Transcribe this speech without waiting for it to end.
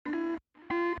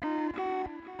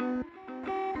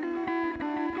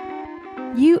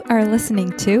You are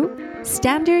listening to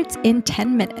Standards in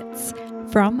 10 Minutes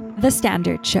from The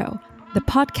Standard Show, the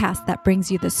podcast that brings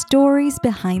you the stories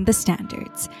behind the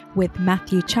standards with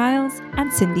Matthew Childs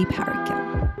and Cindy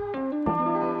Parakill.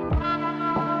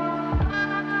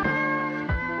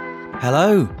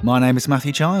 Hello, my name is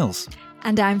Matthew Childs.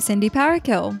 And I'm Cindy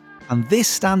Parakill. And this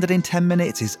Standard in 10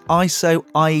 Minutes is ISO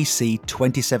IEC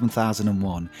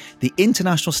 27001, the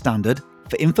international standard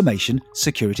for information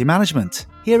security management.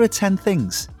 Here are 10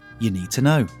 things you need to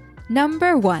know.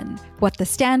 Number 1, what the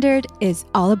standard is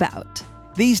all about.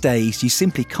 These days, you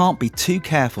simply can't be too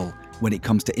careful when it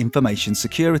comes to information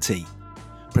security.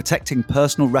 Protecting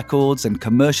personal records and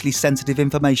commercially sensitive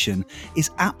information is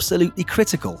absolutely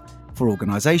critical for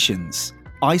organisations.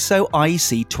 ISO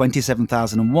IEC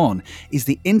 27001 is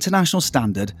the international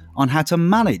standard on how to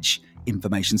manage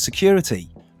information security.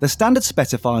 The standard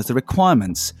specifies the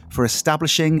requirements for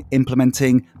establishing,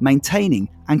 implementing, maintaining,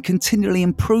 and continually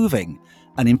improving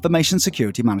an information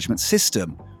security management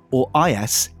system, or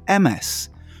ISMS,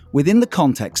 within the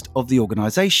context of the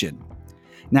organisation.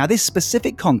 Now, this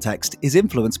specific context is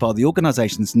influenced by the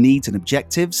organisation's needs and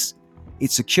objectives,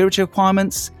 its security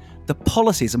requirements, the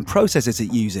policies and processes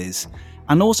it uses,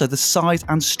 and also the size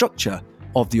and structure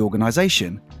of the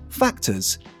organisation,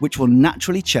 factors which will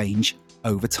naturally change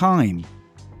over time.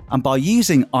 And by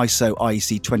using ISO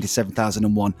IEC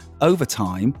 27001 over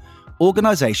time,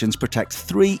 organisations protect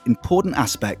three important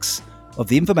aspects of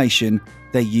the information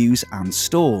they use and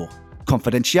store.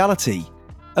 Confidentiality.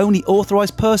 Only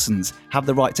authorised persons have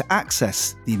the right to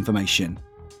access the information.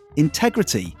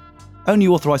 Integrity. Only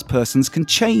authorised persons can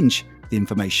change the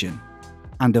information.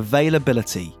 And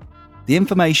availability. The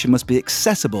information must be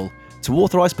accessible to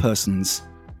authorised persons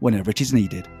whenever it is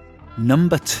needed.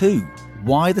 Number 2,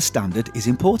 why the standard is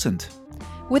important.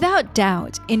 Without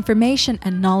doubt, information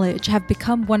and knowledge have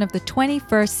become one of the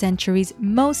 21st century's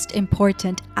most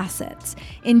important assets.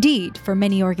 Indeed, for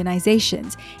many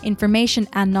organizations, information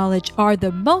and knowledge are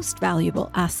the most valuable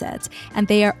assets, and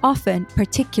they are often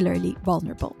particularly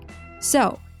vulnerable.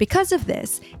 So, because of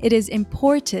this, it is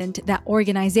important that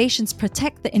organizations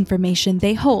protect the information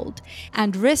they hold,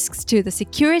 and risks to the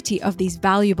security of these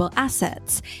valuable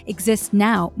assets exist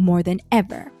now more than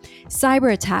ever.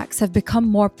 Cyber attacks have become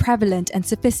more prevalent and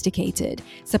sophisticated,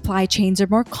 supply chains are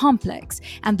more complex,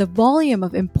 and the volume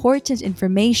of important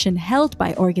information held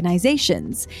by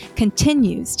organizations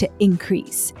continues to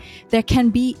increase. There can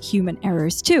be human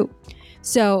errors too.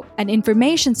 So, an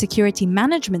information security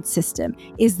management system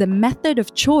is the method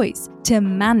of choice to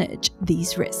manage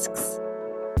these risks.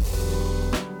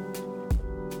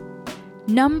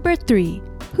 Number 3,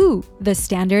 who the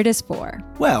standard is for.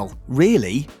 Well,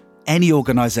 really, any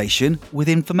organisation with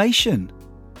information.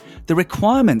 The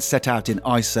requirements set out in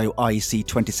ISO IEC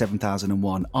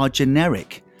 27001 are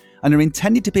generic and are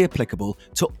intended to be applicable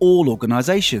to all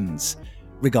organisations,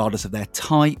 regardless of their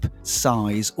type,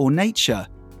 size or nature,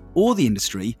 or the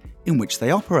industry in which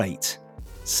they operate.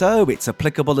 So it's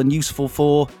applicable and useful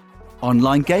for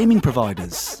online gaming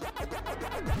providers,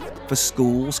 for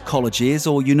schools, colleges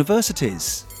or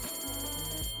universities,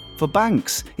 for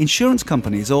banks, insurance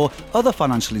companies or other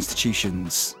financial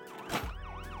institutions,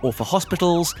 or for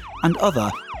hospitals and other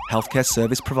healthcare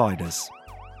service providers.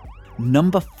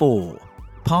 Number 4,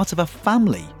 part of a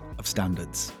family of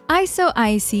standards. ISO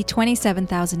IEC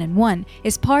 27001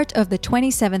 is part of the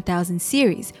 27000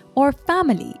 series or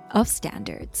family of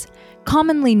standards.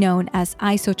 Commonly known as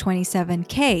ISO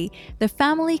 27K, the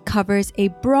family covers a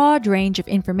broad range of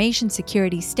information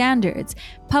security standards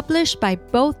published by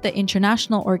both the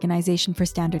International Organization for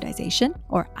Standardization,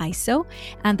 or ISO,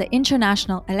 and the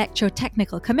International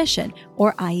Electrotechnical Commission,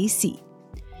 or IEC.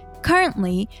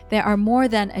 Currently, there are more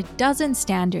than a dozen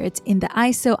standards in the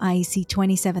ISO IEC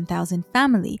 27000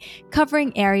 family,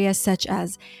 covering areas such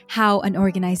as how an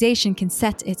organization can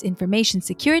set its information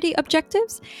security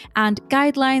objectives and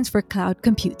guidelines for cloud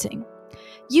computing.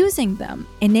 Using them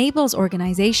enables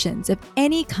organizations of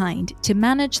any kind to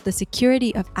manage the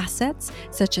security of assets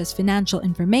such as financial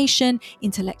information,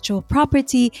 intellectual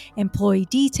property, employee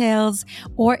details,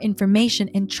 or information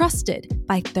entrusted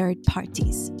by third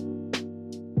parties.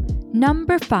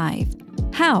 Number 5,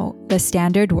 how the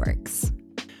standard works.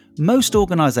 Most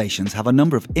organisations have a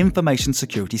number of information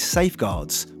security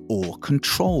safeguards or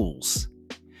controls.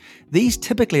 These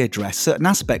typically address certain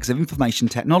aspects of information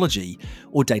technology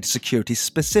or data security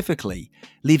specifically,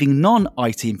 leaving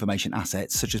non-IT information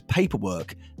assets such as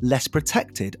paperwork less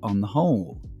protected on the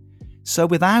whole. So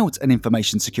without an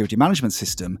information security management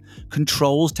system,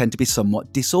 controls tend to be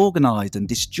somewhat disorganised and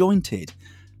disjointed,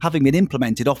 having been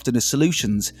implemented often as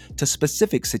solutions to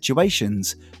specific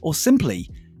situations or simply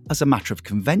as a matter of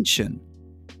convention.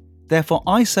 Therefore,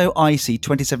 ISO IEC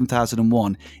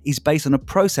 27001 is based on a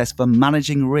process for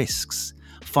managing risks,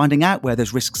 finding out where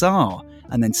those risks are,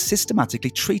 and then systematically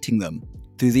treating them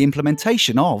through the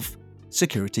implementation of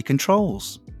security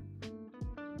controls.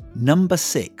 Number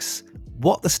 6.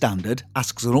 What the standard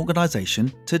asks an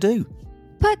organisation to do.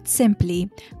 Put simply,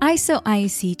 ISO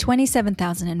IEC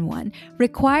 27001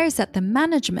 requires that the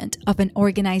management of an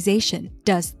organization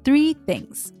does 3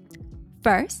 things.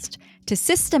 First, to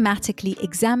systematically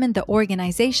examine the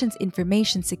organization's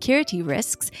information security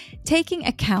risks, taking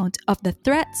account of the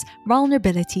threats,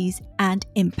 vulnerabilities, and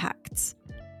impacts.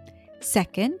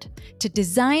 Second, to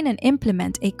design and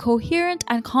implement a coherent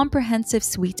and comprehensive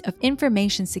suite of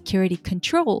information security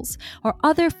controls or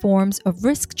other forms of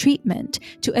risk treatment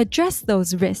to address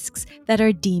those risks that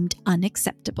are deemed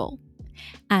unacceptable.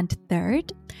 And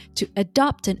third, to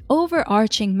adopt an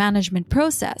overarching management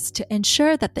process to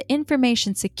ensure that the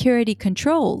information security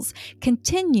controls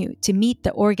continue to meet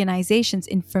the organization's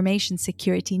information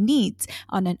security needs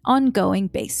on an ongoing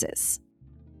basis.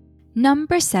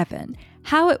 Number 7.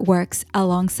 How it works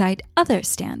alongside other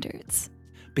standards.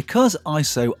 Because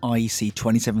ISO IEC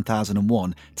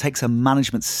 27001 takes a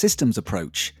management systems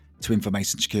approach to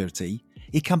information security,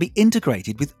 it can be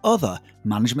integrated with other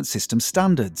management system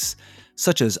standards,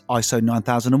 such as ISO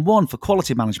 9001 for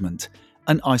quality management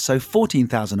and ISO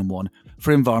 14001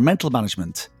 for environmental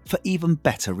management, for even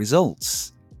better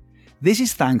results. This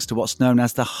is thanks to what's known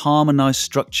as the harmonised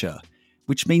structure,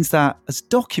 which means that as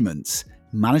documents,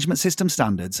 management system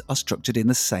standards are structured in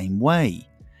the same way.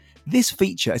 This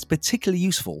feature is particularly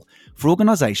useful for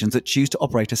organisations that choose to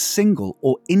operate a single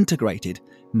or integrated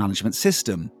management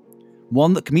system,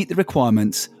 one that can meet the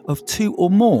requirements of 2 or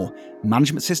more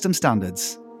management system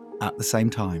standards at the same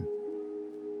time.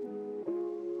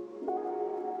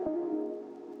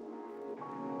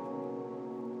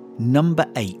 Number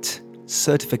 8.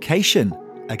 Certification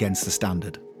against the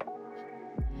standard.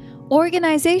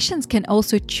 Organizations can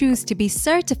also choose to be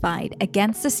certified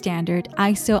against the standard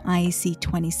ISO IEC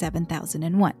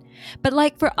 27001. But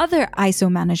like for other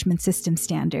ISO management system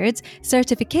standards,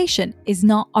 certification is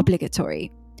not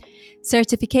obligatory.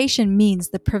 Certification means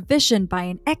the provision by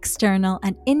an external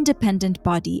and independent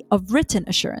body of written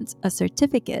assurance, a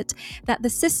certificate, that the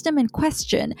system in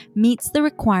question meets the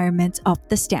requirements of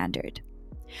the standard.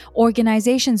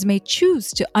 Organizations may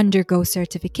choose to undergo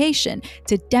certification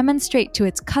to demonstrate to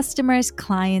its customers,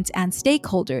 clients, and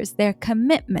stakeholders their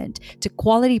commitment to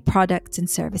quality products and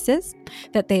services,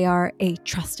 that they are a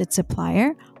trusted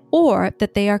supplier, or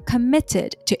that they are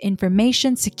committed to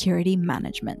information security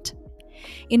management.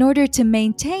 In order to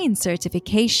maintain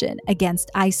certification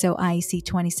against ISO IEC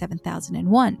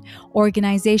 27001,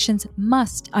 organizations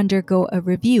must undergo a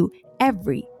review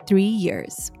every 3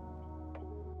 years.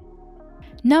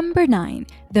 Number 9.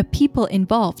 The people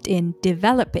involved in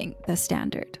developing the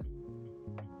standard.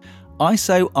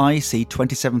 ISO IEC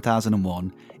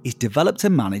 27001 is developed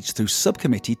and managed through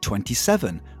Subcommittee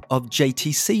 27 of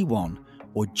JTC1,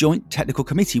 or Joint Technical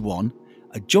Committee 1,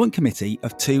 a joint committee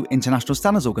of 2 international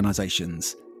standards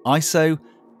organisations, ISO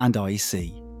and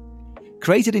IEC.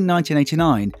 Created in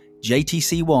 1989,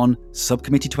 JTC1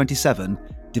 Subcommittee 27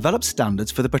 develops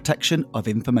standards for the protection of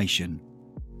information.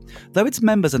 Though its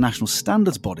members are national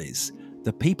standards bodies,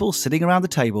 the people sitting around the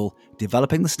table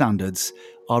developing the standards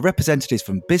are representatives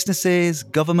from businesses,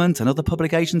 government and other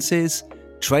public agencies,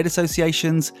 trade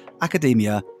associations,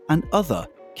 academia and other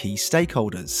key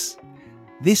stakeholders.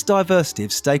 This diversity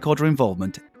of stakeholder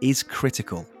involvement is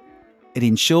critical. It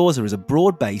ensures there is a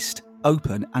broad-based,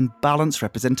 open and balanced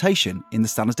representation in the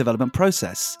standards development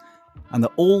process, and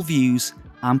that all views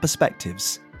and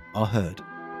perspectives are heard.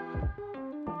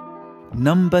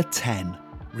 Number 10.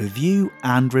 Review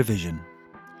and revision.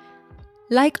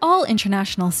 Like all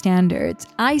international standards,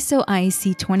 ISO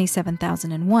IEC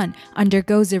 27001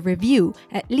 undergoes a review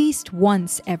at least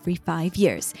once every 5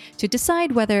 years to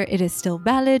decide whether it is still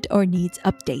valid or needs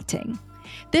updating.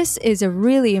 This is a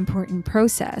really important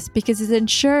process because it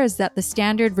ensures that the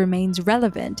standard remains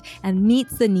relevant and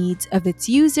meets the needs of its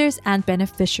users and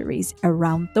beneficiaries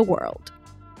around the world.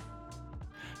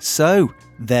 So,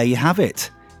 there you have it.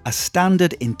 A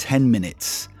standard in 10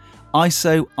 minutes.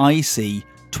 ISO IEC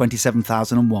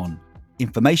 27001.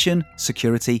 Information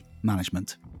Security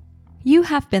Management. You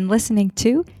have been listening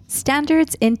to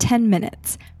Standards in 10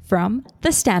 Minutes from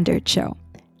The Standard Show.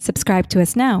 Subscribe to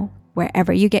us now,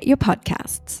 wherever you get your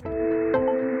podcasts.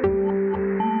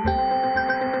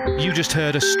 You just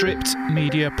heard a Stripped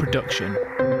Media production.